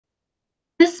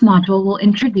This module will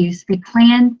introduce the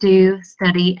Plan, Do,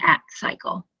 Study, Act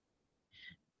cycle.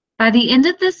 By the end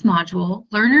of this module,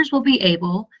 learners will be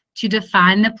able to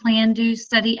define the Plan, Do,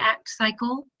 Study, Act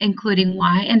cycle, including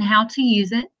why and how to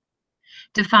use it,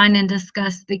 define and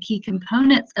discuss the key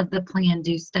components of the Plan,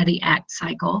 Do, Study, Act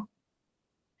cycle,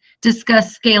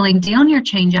 discuss scaling down your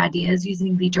change ideas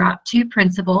using the Drop-To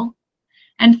principle,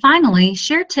 and finally,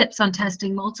 share tips on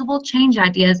testing multiple change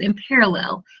ideas in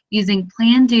parallel using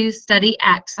Plan, Do, Study,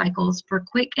 Act cycles for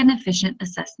quick and efficient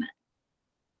assessment.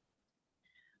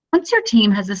 Once your team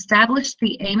has established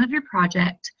the aim of your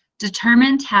project,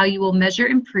 determined how you will measure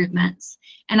improvements,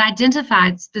 and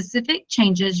identified specific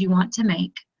changes you want to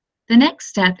make, the next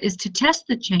step is to test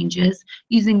the changes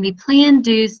using the Plan,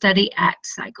 Do, Study, Act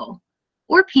cycle,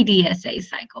 or PDSA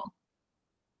cycle.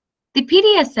 The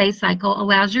PDSA cycle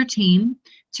allows your team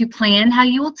to plan how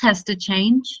you will test a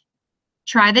change,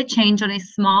 try the change on a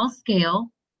small scale,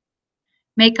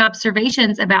 make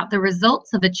observations about the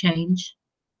results of a change,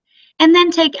 and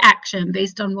then take action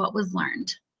based on what was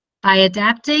learned by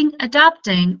adapting,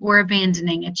 adopting, or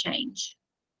abandoning a change.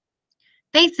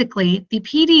 Basically, the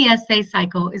PDSA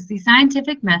cycle is the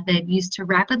scientific method used to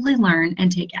rapidly learn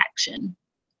and take action.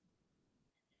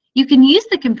 You can use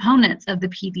the components of the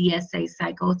PDSA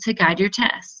cycle to guide your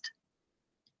test.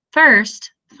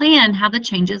 First, plan how the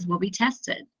changes will be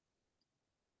tested.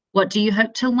 What do you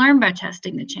hope to learn by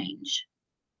testing the change?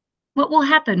 What will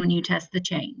happen when you test the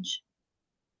change?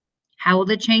 How will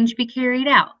the change be carried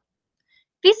out?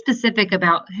 Be specific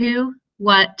about who,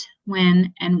 what,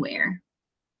 when, and where.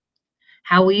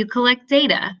 How will you collect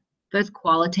data, both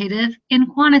qualitative and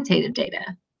quantitative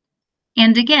data?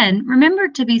 And again, remember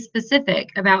to be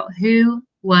specific about who,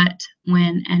 what,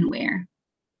 when, and where.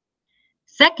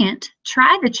 Second,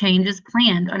 try the changes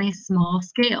planned on a small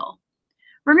scale.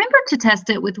 Remember to test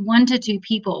it with 1 to 2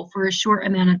 people for a short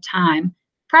amount of time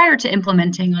prior to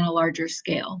implementing on a larger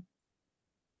scale.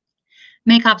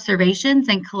 Make observations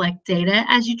and collect data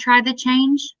as you try the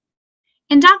change,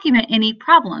 and document any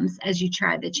problems as you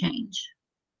try the change.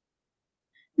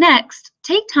 Next,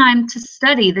 take time to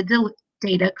study the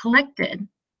data collected.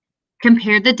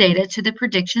 Compare the data to the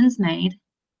predictions made,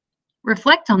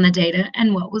 reflect on the data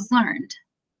and what was learned.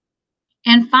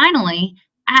 And finally,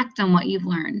 act on what you've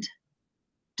learned.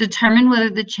 Determine whether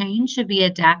the change should be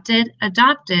adapted,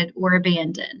 adopted, or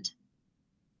abandoned.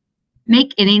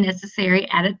 Make any necessary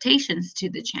adaptations to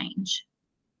the change.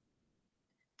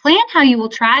 Plan how you will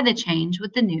try the change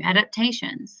with the new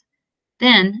adaptations.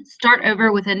 Then start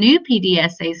over with a new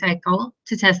PDSA cycle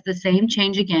to test the same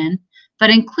change again, but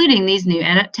including these new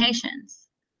adaptations.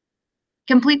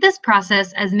 Complete this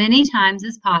process as many times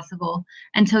as possible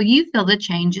until you feel the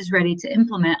change is ready to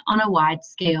implement on a wide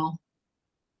scale.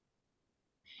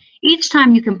 Each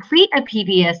time you complete a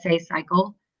PDSA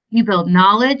cycle, you build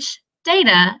knowledge,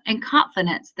 data, and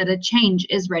confidence that a change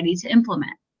is ready to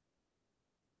implement.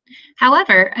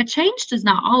 However, a change does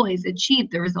not always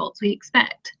achieve the results we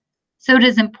expect, so it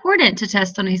is important to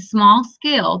test on a small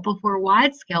scale before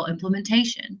wide-scale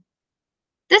implementation.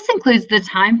 This includes the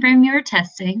time frame you are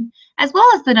testing, as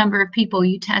well as the number of people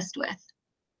you test with.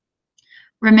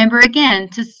 Remember again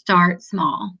to start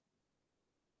small.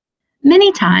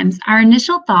 Many times, our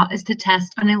initial thought is to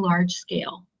test on a large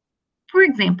scale. For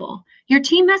example, your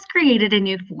team has created a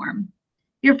new form.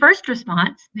 Your first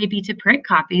response may be to print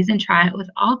copies and try it with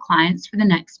all clients for the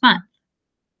next month.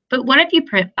 But what if you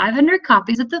print 500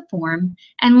 copies of the form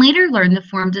and later learn the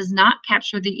form does not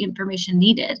capture the information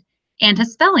needed and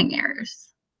has spelling errors?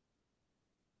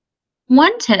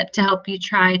 One tip to help you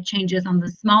try changes on the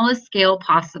smallest scale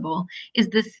possible is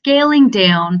the scaling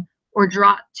down or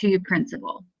drop-to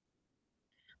principle.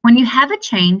 When you have a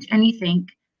change and you think,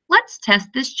 let's test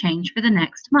this change for the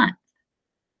next month,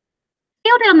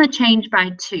 scale down the change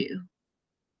by 2.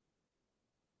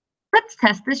 Let's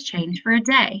test this change for a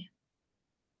day.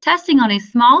 Testing on a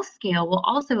small scale will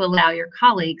also allow your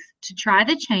colleagues to try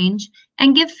the change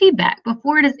and give feedback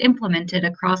before it is implemented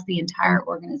across the entire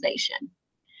organization.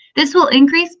 This will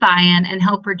increase buy-in and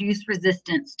help reduce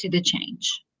resistance to the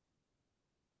change.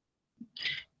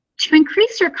 To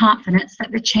increase your confidence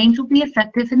that the change will be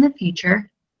effective in the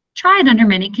future, try it under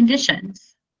many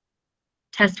conditions.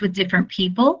 Test with different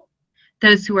people,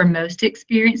 those who are most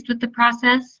experienced with the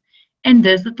process, and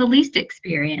those with the least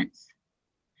experience.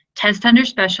 Test under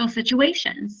special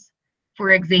situations,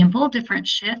 for example, different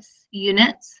shifts,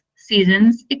 units,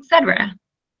 seasons, etc.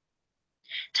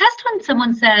 Test when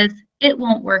someone says, it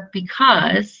won't work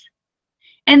because,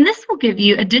 and this will give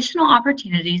you additional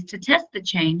opportunities to test the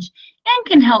change and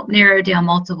can help narrow down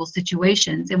multiple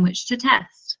situations in which to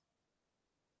test.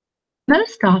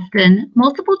 Most often,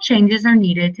 multiple changes are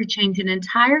needed to change an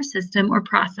entire system or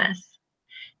process.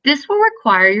 This will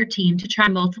require your team to try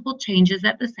multiple changes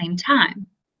at the same time.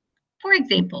 For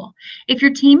example, if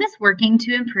your team is working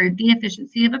to improve the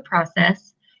efficiency of a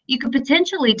process, you could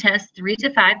potentially test 3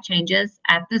 to 5 changes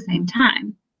at the same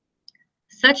time,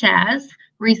 such as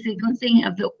resequencing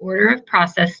of the order of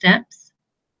process steps,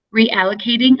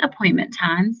 reallocating appointment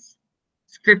times,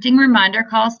 scripting reminder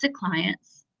calls to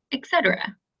clients,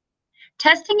 etc.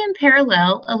 Testing in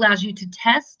parallel allows you to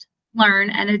test, learn,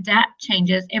 and adapt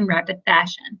changes in rapid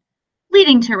fashion,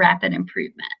 leading to rapid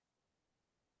improvement.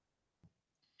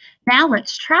 Now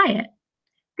let's try it.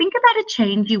 Think about a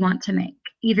change you want to make,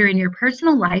 either in your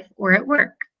personal life or at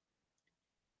work.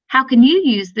 How can you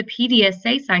use the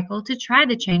PDSA cycle to try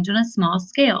the change on a small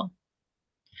scale?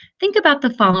 Think about the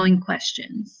following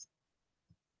questions.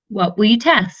 What will you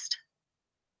test?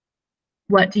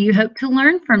 What do you hope to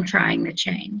learn from trying the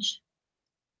change?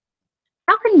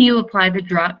 How can you apply the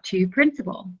drop to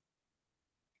principle?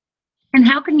 And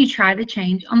how can you try the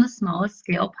change on the smallest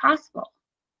scale possible?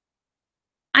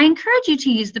 I encourage you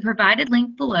to use the provided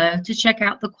link below to check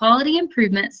out the Quality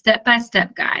Improvement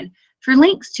Step-by-Step Guide for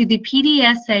links to the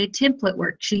PDSA template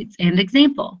worksheets and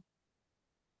example.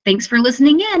 Thanks for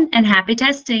listening in and happy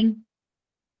testing!